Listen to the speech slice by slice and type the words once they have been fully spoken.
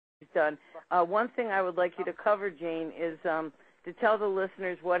done. One thing I would like you to cover, Jane, is to tell the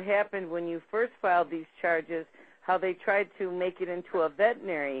listeners what happened when you first filed these charges, how they tried to make it into a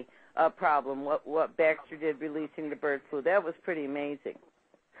veterinary problem, what Baxter did releasing the bird flu. That was pretty amazing.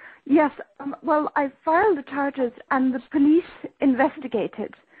 Yes, well, I filed the charges and the police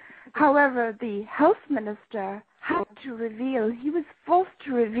investigated. However, the health minister had to reveal, he was forced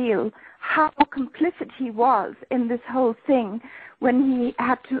to reveal how complicit he was in this whole thing when he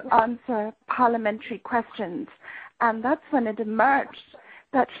had to answer parliamentary questions. And that's when it emerged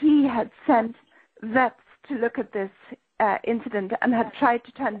that he had sent vets to look at this incident and had tried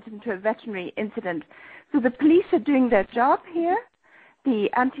to turn it into a veterinary incident. So the police are doing their job here. The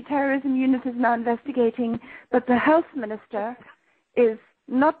anti-terrorism unit is now investigating, but the health minister is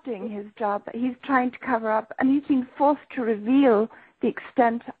not doing his job. He's trying to cover up, and he's been forced to reveal the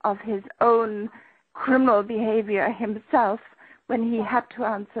extent of his own criminal behavior himself when he had to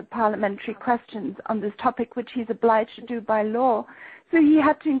answer parliamentary questions on this topic, which he's obliged to do by law. So he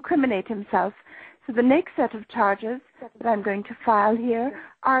had to incriminate himself. So the next set of charges that I'm going to file here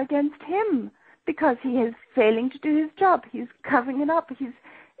are against him because he is failing to do his job. He's covering it up. He's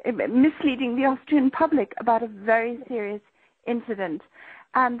misleading the Austrian public about a very serious incident.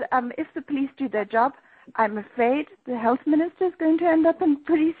 And if the police do their job, I'm afraid the health minister is going to end up in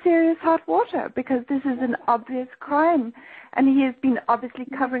pretty serious hot water because this is an obvious crime, and he has been obviously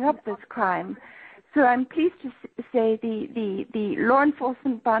covering up this crime. So I'm pleased to say the law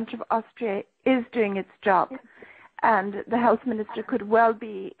enforcement branch of Austria is doing its job, and the health minister could well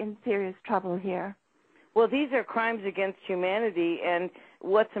be in serious trouble here. Well, these are crimes against humanity, and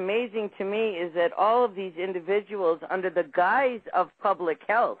what's amazing to me is that all of these individuals, under the guise of public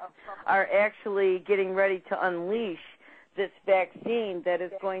health, are actually getting ready to unleash this vaccine that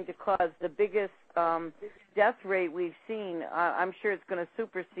is going to cause the biggest death rate we've seen. I'm sure it's going to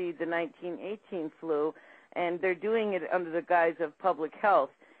supersede the 1918 flu, and they're doing it under the guise of public health.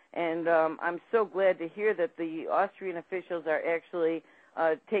 And I'm so glad to hear that the Austrian officials are actually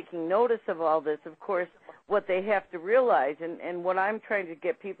taking notice of all this. Of course, what they have to realize, and what I'm trying to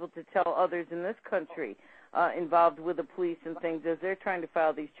get people to tell others in this country involved with the police and things as they're trying to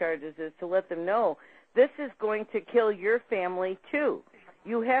file these charges, is to let them know this is going to kill your family too.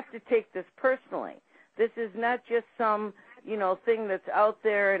 You have to take this personally. This is not just some, thing that's out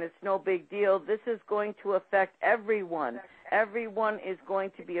there and it's no big deal. This is going to affect everyone. Everyone is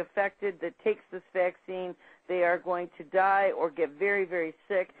going to be affected that takes this vaccine. They are going to die or get very, very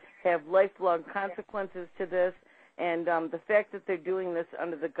sick, have lifelong consequences to this. And the fact that they're doing this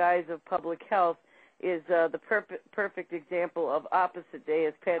under the guise of public health is the perfect example of opposite day,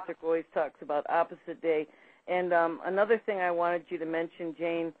 as Patrick always talks about opposite day. And another thing I wanted you to mention,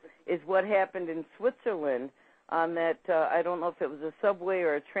 Jane, is what happened in Switzerland on that, I don't know if it was a subway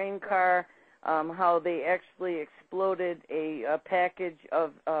or a train car, how they actually exploded a package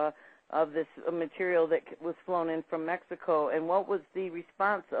of this material that was flown in from Mexico. And what was the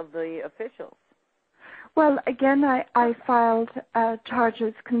response of the officials? Well, again, I filed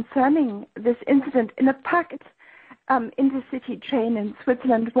charges concerning this incident in a packed intercity train in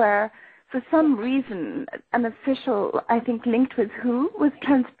Switzerland where, for some reason, an official, I think linked with WHO, was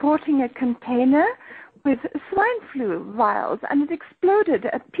transporting a container with swine flu vials, and it exploded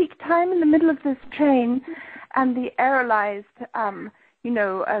at peak time in the middle of this train, and the aerolized,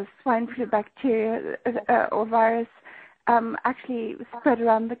 swine flu bacteria or virus actually spread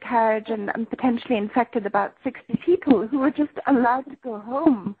around the carriage and potentially infected about 60 people who were just allowed to go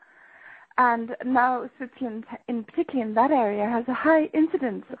home. And now Switzerland, particularly in that area, has a high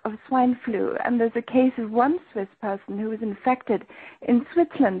incidence of swine flu. And there's a case of one Swiss person who was infected in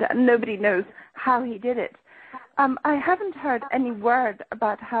Switzerland, and nobody knows how he did it. I haven't heard any word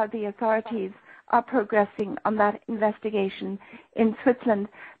about how the authorities are progressing on that investigation in Switzerland,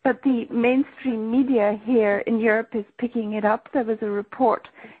 but the mainstream media here in Europe is picking it up. There was a report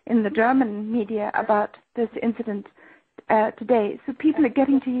in the German media about this incident today. So people are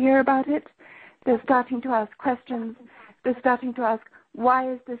getting to hear about it. They're starting to ask questions. They're starting to ask,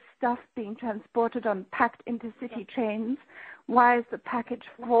 why is this stuff being transported on packed intercity trains? Why is the package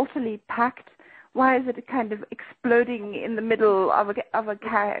faultily packed? Why is it kind of exploding in the middle of a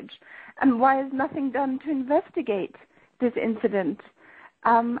carriage? And why is nothing done to investigate this incident?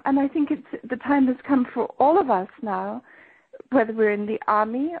 And I think the time has come for all of us now, whether we're in the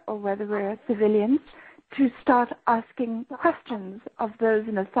army or whether we're civilians, to start asking questions of those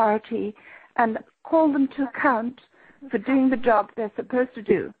in authority and call them to account for doing the job they're supposed to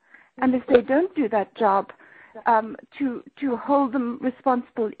do. And if they don't do that job, to hold them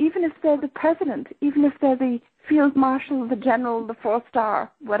responsible, even if they're the president, even if they're the field marshal, the general, the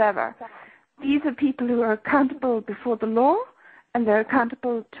 4-star, whatever. These are people who are accountable before the law, and they're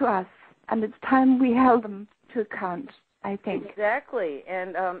accountable to us. And it's time we held them to account, I think. Exactly.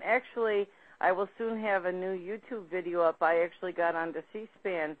 And actually, I will soon have a new YouTube video up. I actually got onto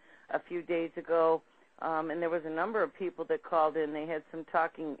C-SPAN a few days ago, and there was a number of people that called in. They had some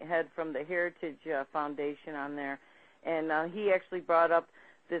talking head from the Heritage Foundation on there, and he actually brought up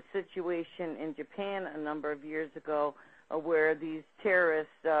this situation in Japan a number of years ago where these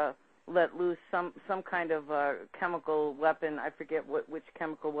terrorists let loose some kind of chemical weapon. I forget which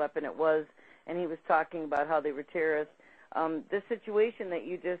chemical weapon it was, and he was talking about how they were terrorists. The situation that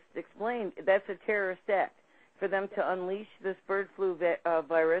you just explained, that's a terrorist act. For them to unleash this bird flu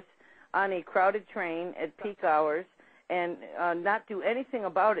virus on a crowded train at peak hours and not do anything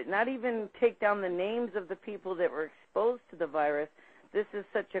about it, not even take down the names of the people that were exposed to the virus, this is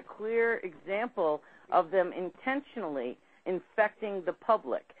such a clear example of them intentionally infecting the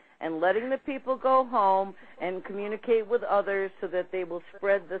public and letting the people go home and communicate with others so that they will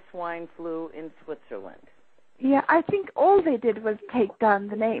spread the swine flu in Switzerland. Yeah, I think all they did was take down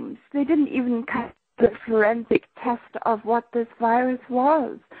the names. They didn't even cut the forensic test of what this virus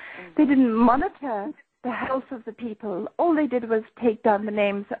was. They didn't monitor the health of the people. All they did was take down the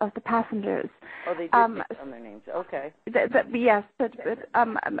names of the passengers. Oh, they did take down their names. Okay. Yes, but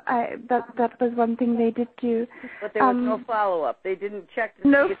that was one thing they did do. But there was no follow-up. They didn't check to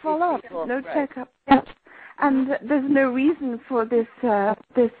no see if follow-up, people, no right. check-up. Yes. And there's no reason for this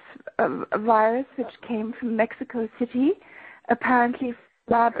virus, which came from Mexico City, apparently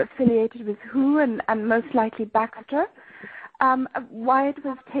lab affiliated with WHO and most likely Baxter, why it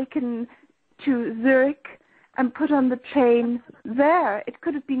was taken to Zurich and put on the train there. It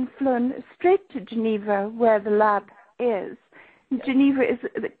could have been flown straight to Geneva, where the lab is. Geneva is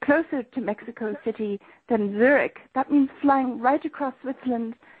closer to Mexico City than Zurich. That means flying right across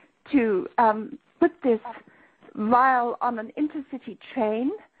Switzerland to put this vial on an intercity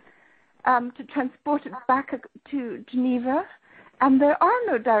train to transport it back to Geneva. And there are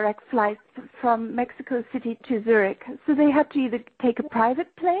no direct flights from Mexico City to Zurich. So they had to either take a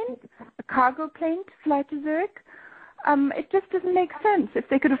private plane, a cargo plane to fly to Zurich. It just doesn't make sense. If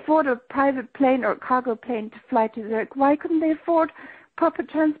they could afford a private plane or a cargo plane to fly to Zurich, why couldn't they afford proper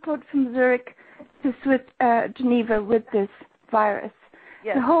transport from Zurich to Geneva with this virus?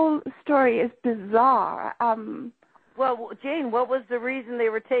 Yes. The whole story is bizarre. Well, Jane, what was the reason they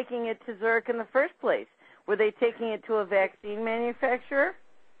were taking it to Zurich in the first place? Were they taking it to a vaccine manufacturer?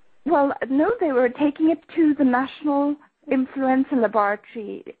 Well, no, they were taking it to the National Influenza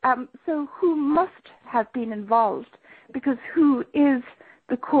Laboratory. So WHO must have been involved, because WHO is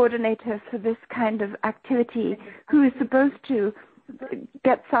the coordinator for this kind of activity, WHO is supposed to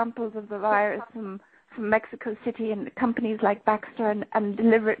get samples of the virus from Mexico City and companies like Baxter and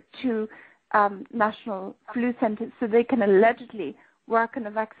deliver it to national flu centers so they can allegedly work on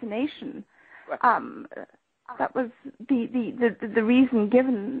a vaccination. That was the reason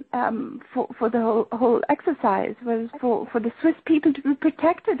given for the whole exercise, was for the Swiss people to be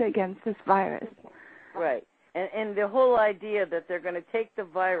protected against this virus. Right. And the whole idea that they're going to take the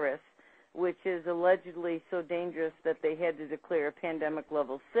virus, which is allegedly so dangerous that they had to declare a pandemic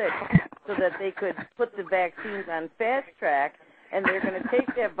level 6 so that they could put the vaccines on fast track, and they're going to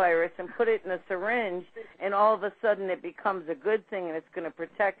take that virus and put it in a syringe, and all of a sudden it becomes a good thing and it's going to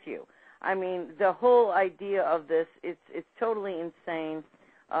protect you. I mean, the whole idea of this, it's totally insane.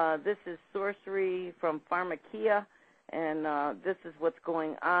 This is sorcery from pharmakia, and this is what's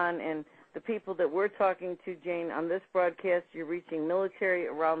going on. And the people that we're talking to, Jane, on this broadcast, you're reaching military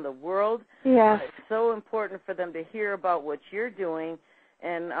around the world. Yes. It's so important for them to hear about what you're doing.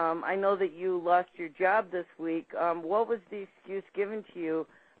 And I know that you lost your job this week. What was the excuse given to you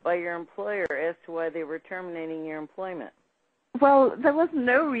by your employer as to why they were terminating your employment? Well, there was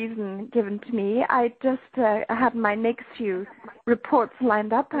no reason given to me. I just had my next few reports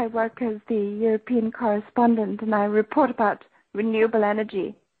lined up. I work as the European correspondent, and I report about renewable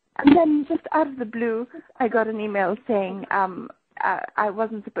energy. And then just out of the blue, I got an email saying I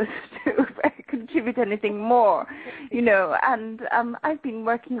wasn't supposed to contribute anything more, and I've been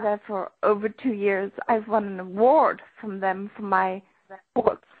working there for over 2 years. I've won an award from them for my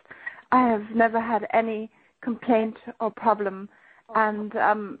reports. I have never had any complaint or problem, and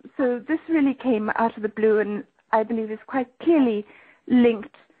so this really came out of the blue, and I believe is quite clearly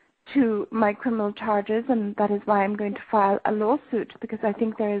linked to my criminal charges, and that is why I'm going to file a lawsuit, because I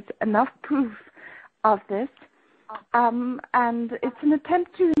think there is enough proof of this, and it's an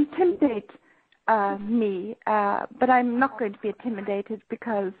attempt to intimidate me, but I'm not going to be intimidated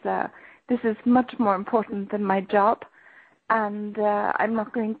because this is much more important than my job, and I'm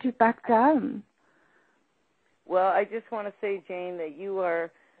not going to back down. Well, I just want to say, Jane, that you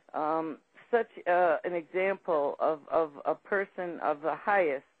are such an example of a person of the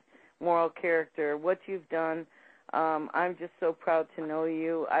highest moral character. What you've done, I'm just so proud to know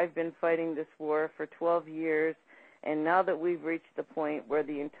you. I've been fighting this war for 12 years, and now that we've reached the point where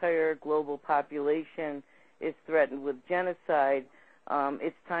the entire global population is threatened with genocide,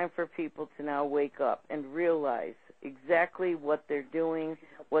 it's time for people to now wake up and realize exactly what they're doing,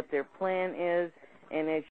 what their plan is, and as